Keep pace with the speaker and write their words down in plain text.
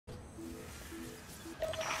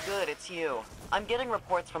good, it's you. I'm getting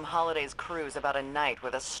reports from Holiday's crews about a night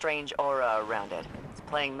with a strange aura around it. It's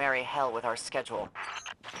playing merry hell with our schedule.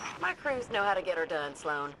 My crews know how to get her done,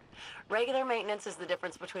 Sloane. Regular maintenance is the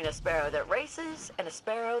difference between a sparrow that races and a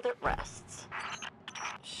sparrow that rests.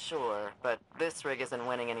 Sure, but this rig isn't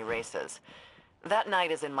winning any races. That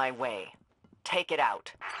night is in my way. Take it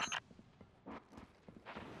out.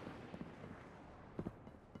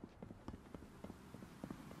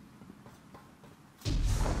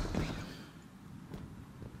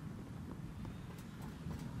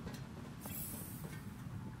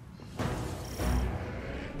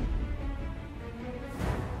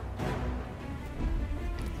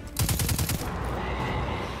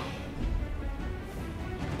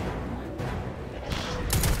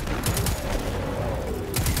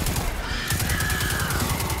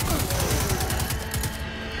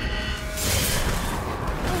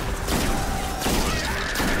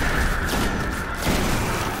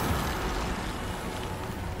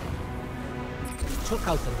 Took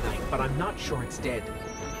out the knight, but I'm not sure it's dead.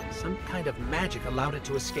 Some kind of magic allowed it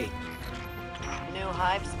to escape. New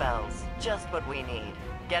hive spells. Just what we need.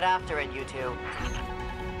 Get after it, you two.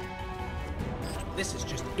 This is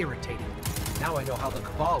just irritating. Now I know how the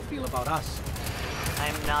Cabal feel about us.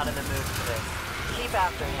 I'm not in the mood for this. Keep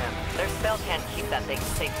after him. Their spell can't keep that thing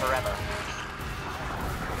safe forever.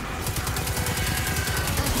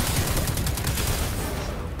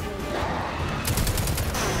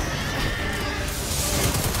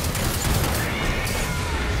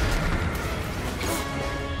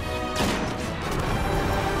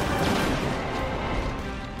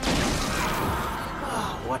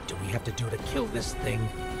 What do we have to do to kill this thing?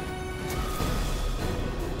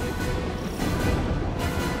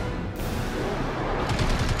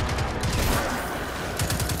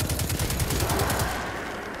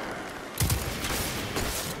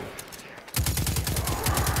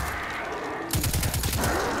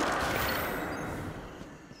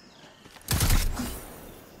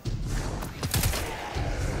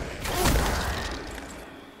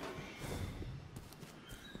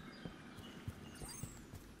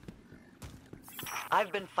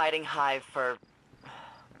 I've been fighting Hive for,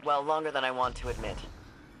 well, longer than I want to admit.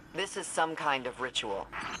 This is some kind of ritual.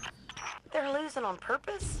 They're losing on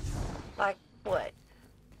purpose? Like what?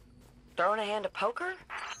 Throwing a hand of poker?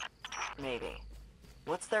 Maybe.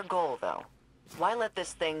 What's their goal, though? Why let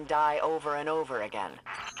this thing die over and over again?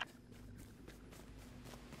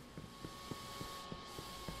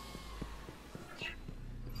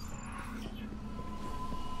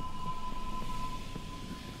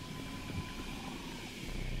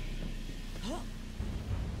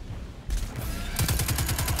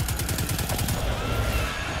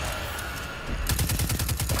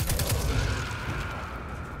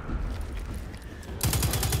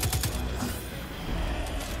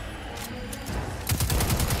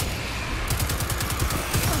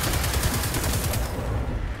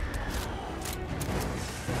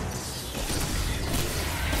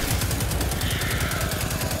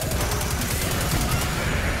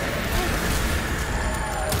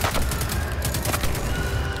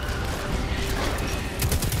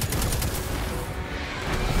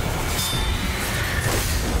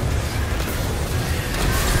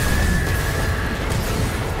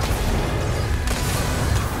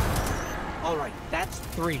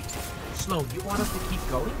 Three. Sloane, you want us to keep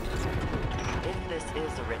going? If this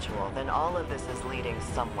is a ritual, then all of this is leading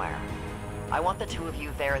somewhere. I want the two of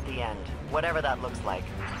you there at the end, whatever that looks like.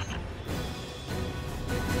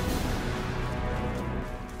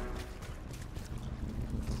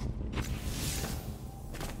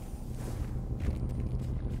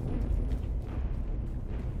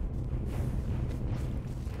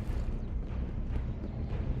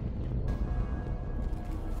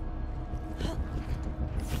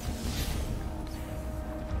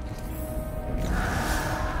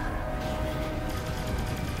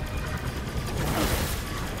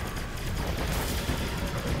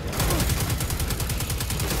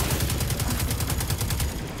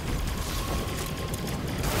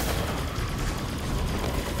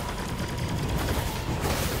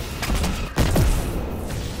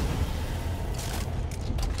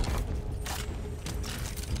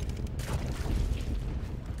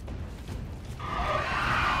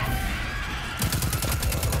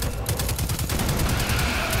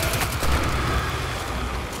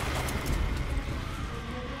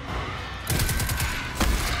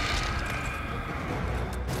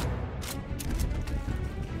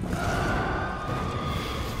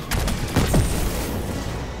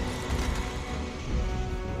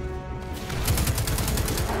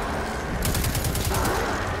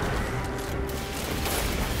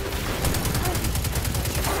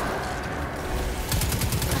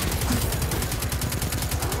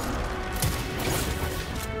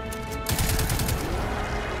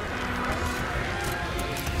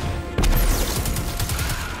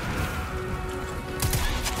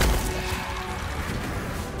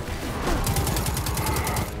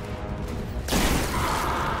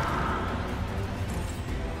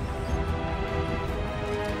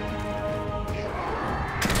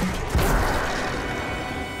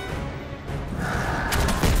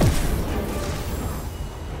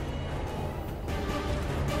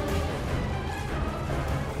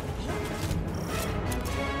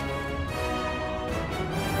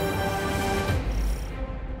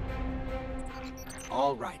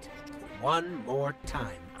 All right. One more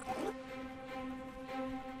time.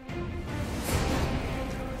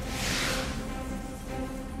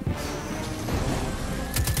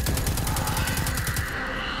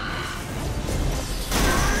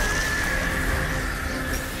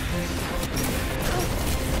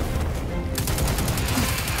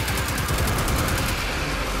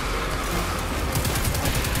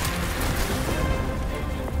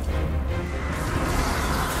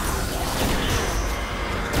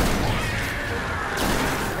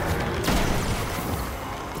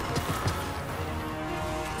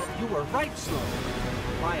 You were right, Sloane.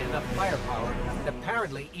 Apply enough firepower, and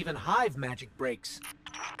apparently even hive magic breaks.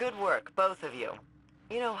 Good work, both of you.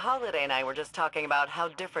 You know, Holiday and I were just talking about how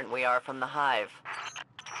different we are from the Hive.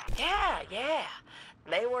 Yeah.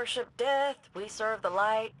 They worship death, we serve the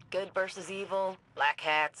light, good versus evil, black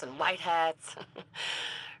hats and white hats.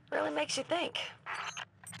 Really makes you think.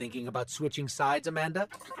 Thinking about switching sides, Amanda?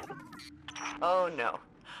 Oh no.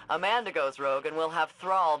 Amanda goes rogue and we'll have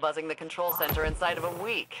Thrall buzzing the control center inside of a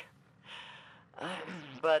week.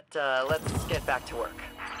 But let's get back to work.